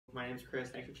My name's Chris,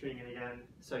 thanks for tuning in again.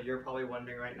 So you're probably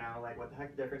wondering right now, like, what the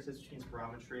heck the difference is between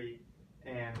spirometry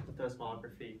and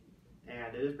plethysmography.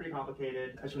 And it is pretty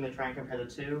complicated, especially when they try and compare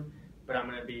the two, but I'm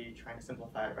gonna be trying to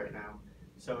simplify it right now.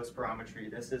 So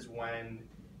spirometry, this is when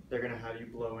they're gonna have you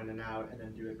blow in and out and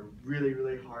then do like a really,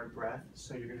 really hard breath.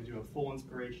 So you're gonna do a full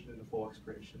inspiration and a full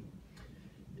expiration.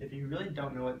 If you really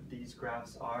don't know what these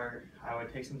graphs are, I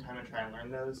would take some time and try and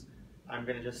learn those. I'm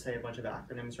gonna just say a bunch of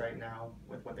acronyms right now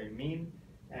with what they mean,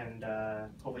 and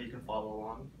hopefully you can follow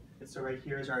along. So right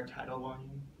here is our tidal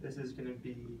volume. This is going to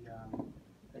be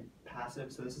like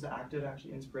passive, so this is active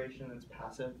actually inspiration, and it's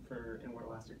passive for inward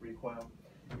elastic recoil.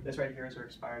 This right here is our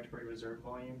expiratory reserve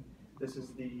volume. This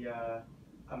is the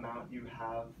amount you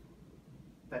have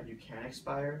that you can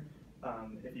expire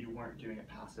if you weren't doing it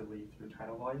passively through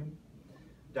tidal volume.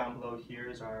 Down below here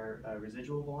is our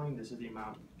residual volume. This is the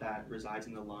amount that resides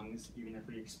in the lungs even if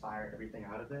we expire everything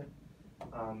out of it.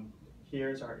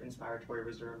 Here's our inspiratory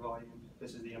reserve volume.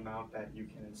 This is the amount that you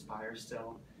can inspire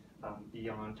still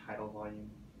beyond tidal volume.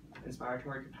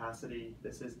 Inspiratory capacity,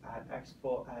 this is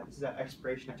at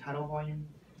expiration at tidal volume,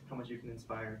 how much you can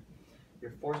inspire.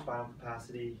 Your forced vital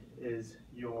capacity is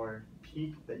your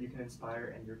peak that you can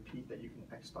inspire and your peak that you can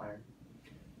expire.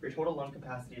 Your total lung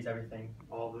capacity is everything,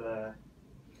 all the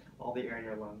air in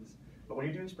your lungs. But when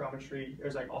you're doing spirometry,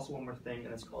 there's like also one more thing,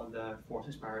 and it's called the forced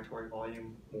expiratory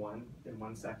volume 1 in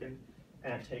 1 second.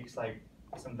 And it takes like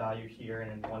some value here,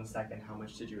 and in 1 second, how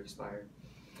much did you expire?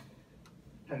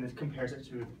 And this compares it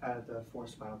to the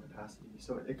forced vital capacity.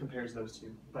 So it compares those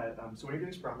two. But so when you're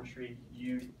doing spirometry,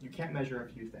 you can't measure a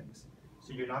few things.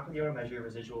 So you're not going to be able to measure your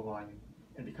residual volume.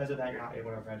 And because of that, you're not able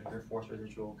to measure your forced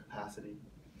residual capacity.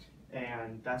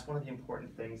 And that's one of the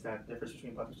important things that differs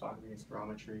between plethysmography and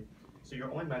spirometry. So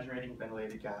you're only measuring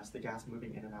ventilated gas, the gas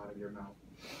moving in and out of your mouth.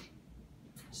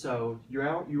 So you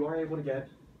are able to get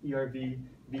ERV,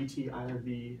 VT,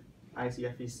 IRV,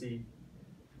 ICFEC,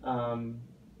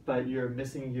 but you're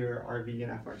missing your RV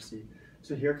and FRC.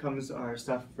 So here comes our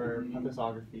stuff for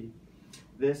plethysmography.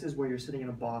 This is where you're sitting in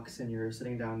a box and you're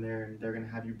sitting down there, and they're going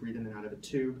to have you breathe in and out of a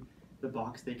tube. The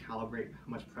box, they calibrate how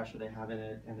much pressure they have in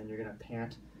it, and then you're going to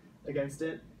pant against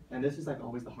it. And this is like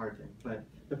always the hard thing. But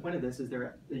the point of this is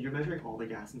you're measuring all the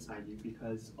gas inside you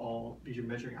because you're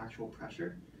measuring actual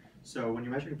pressure. So when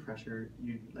you're measuring pressure,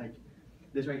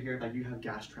 this right here, like you have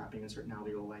gas trapping in certain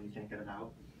alveoli and you can't get it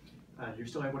out. You're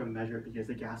still able to measure it because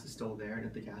the gas is still there, and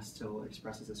if the gas still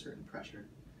expresses a certain pressure.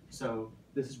 So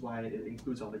this is why it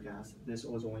includes all the gas. This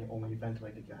was only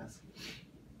ventilated gas.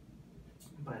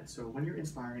 But so when you're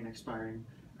inspiring and expiring,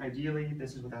 ideally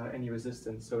this is without any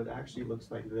resistance, so it actually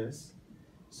looks like this.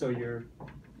 So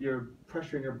your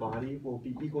pressure in your body will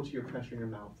be equal to your pressure in your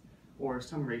mouth, or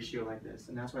some ratio like this,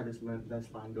 and that's why this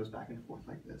line goes back and forth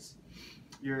like this.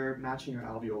 You're matching your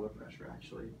alveolar pressure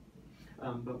actually.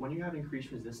 But when you have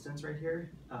increased resistance right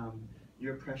here,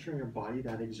 your pressure in your body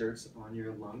that exerts on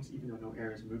your lungs, even though no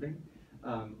air is moving,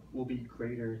 will be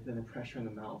greater than the pressure in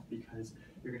the mouth because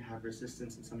you're going to have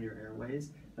resistance in some of your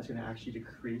airways. That's going to actually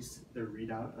decrease the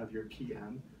readout of your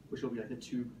PM, which will be like the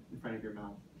tube in front of your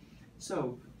mouth.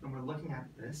 So when we're looking at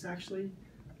this actually,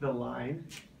 the line,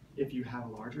 if you have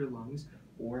larger lungs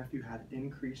or if you have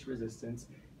increased resistance,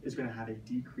 is going to have a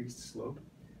decreased slope.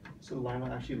 So the line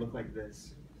will actually look like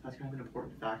this. That's kind of an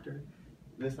important factor.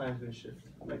 This line is going to shift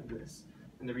like this.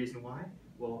 And the reason why?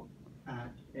 Well,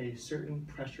 at a certain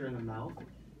pressure in the mouth,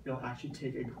 it'll actually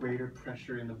take a greater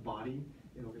pressure in the body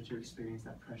in order to experience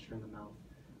that pressure in the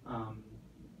mouth.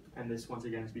 And this, once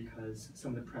again, is because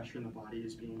some of the pressure in the body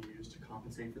is being used to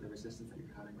compensate for the resistance that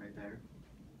you're having right there.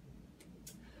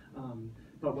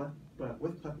 But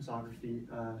with plethysmography,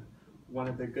 one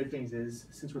of the good things is,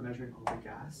 since we're measuring all the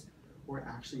gas, we're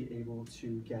actually able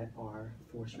to get our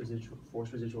forced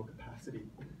residual capacity.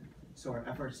 So our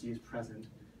FRC is present.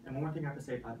 And one more thing I have to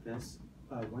say about this,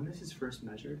 when this is first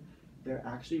measured, they're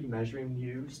actually measuring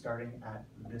you starting at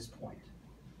this point.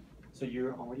 So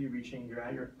you're already reaching, you're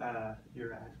at your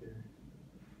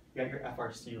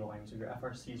FRC volume. So your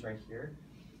FRC is right here.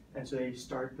 And so they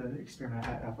start the experiment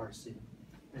at FRC.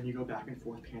 And you go back and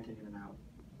forth panting in and out.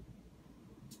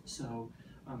 So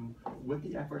with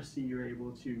the FRC, you're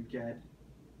able to get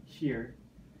here,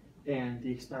 and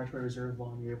the expiratory reserve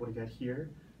volume you're able to get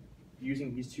here.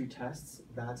 Using these two tests,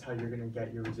 that's how you're going to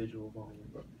get your residual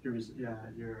volume,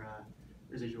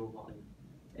 residual volume.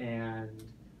 And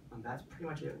that's pretty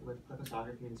much it with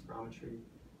plethysmography and spirometry.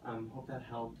 Hope that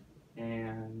helped,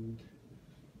 and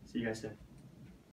see you guys soon.